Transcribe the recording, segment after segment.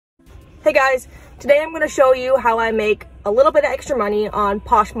Hey guys, today I'm going to show you how I make a little bit of extra money on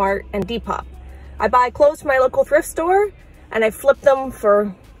Poshmark and Depop. I buy clothes from my local thrift store and I flip them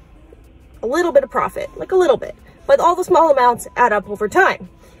for a little bit of profit, like a little bit, but all the small amounts add up over time.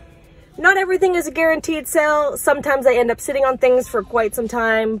 Not everything is a guaranteed sale. Sometimes I end up sitting on things for quite some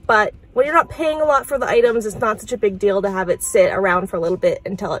time, but when you're not paying a lot for the items, it's not such a big deal to have it sit around for a little bit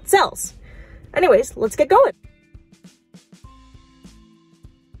until it sells. Anyways, let's get going.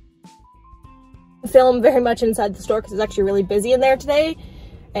 Film very much inside the store because it's actually really busy in there today,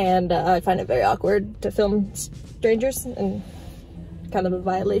 and I find it very awkward to film strangers and kind of a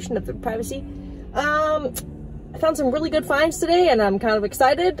violation of their privacy. I found some really good finds today and I'm kind of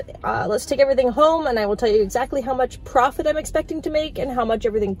excited. Let's take everything home and I will tell you exactly how much profit I'm expecting to make and how much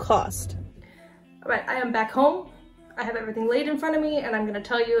everything cost. Alright, I am back home. I have everything laid in front of me and I'm going to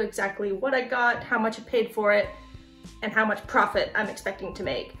tell you exactly what I got, how much I paid for it, and how much profit I'm expecting to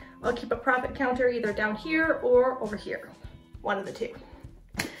make. I'll keep a profit counter either down here or over here. One of the two.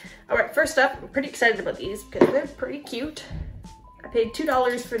 Alright, first up, I'm pretty excited about these because they're pretty cute. I paid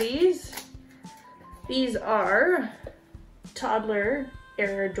 $2 for these. These are toddler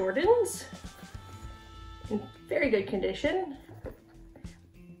Air Jordans. In very good condition.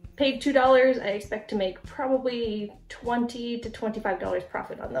 Paid $2, I expect to make probably $20 to $25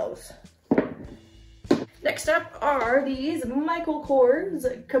 profit on those. Next up are these Michael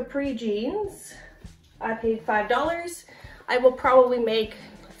Kors Capri jeans. I paid $5. I will probably make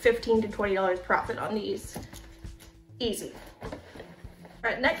 $15 to $20 profit on these. Easy.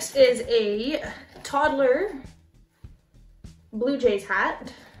 Alright, next is a toddler Blue Jays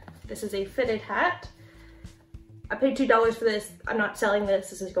hat. This is a fitted hat. I paid $2 for this. I'm not selling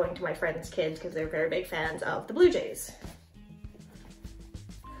this. This is going to my friends' kids because they're very big fans of the Blue Jays.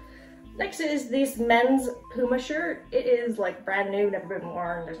 Next is this men's Puma shirt. It is like brand new, never been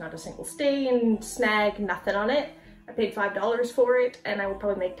worn. There's not a single stain, snag, nothing on it. I paid $5 for it and I will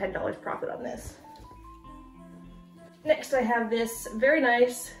probably make $10 profit on this. Next I have this very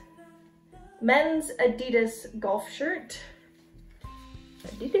nice men's Adidas golf shirt.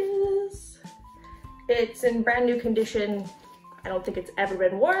 Adidas. It's in brand new condition. I don't think it's ever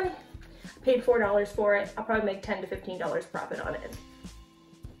been worn. I paid $4 for it. I'll probably make $10 to $15 profit on it.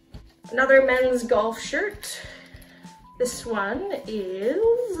 Another men's golf shirt. This one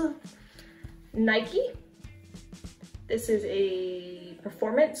is Nike. This is a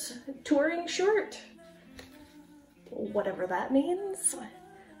performance touring shirt. Whatever that means.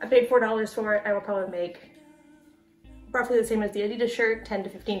 I paid $4 for it. I will probably make roughly the same as the Adidas shirt, $10 to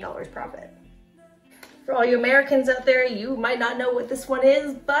 $15 profit. For all you Americans out there, you might not know what this one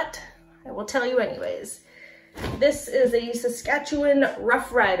is, but I will tell you anyways. This is a Saskatchewan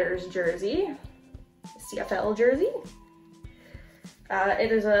Rough Riders jersey, CFL jersey. It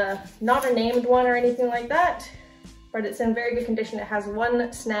is not a named one or anything like that, but it's in very good condition. It has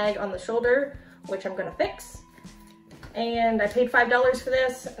one snag on the shoulder, which I'm gonna fix. And I paid $5 for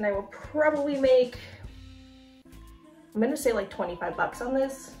this, and I will probably make, I'm gonna say like 25 bucks on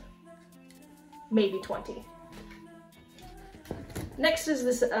this, maybe 20. Next is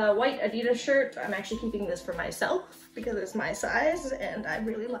this white Adidas shirt. I'm actually keeping this for myself because it's my size and I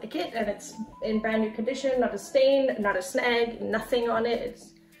really like it, and it's in brand new condition, not a stain, not a snag, nothing on it.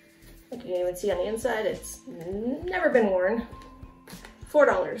 It's, you can even see on the inside, it's never been worn.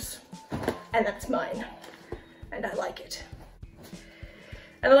 $4, and that's mine, and I like it.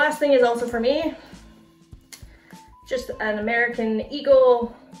 And the last thing is also for me, just an American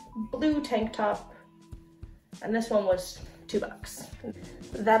Eagle blue tank top, and this one was $2.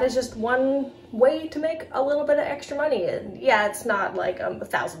 That is just one way to make a little bit of extra money. And yeah, it's not like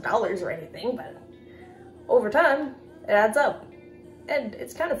 $1,000 or anything, but over time it adds up. And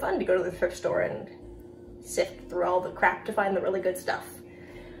it's kind of fun to go to the thrift store and sift through all the crap to find the really good stuff.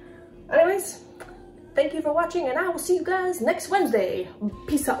 Anyways, thank you for watching and I will see you guys next Wednesday.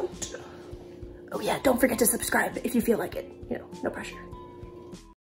 Peace out. Oh yeah, don't forget to subscribe if you feel like it. You know, no pressure.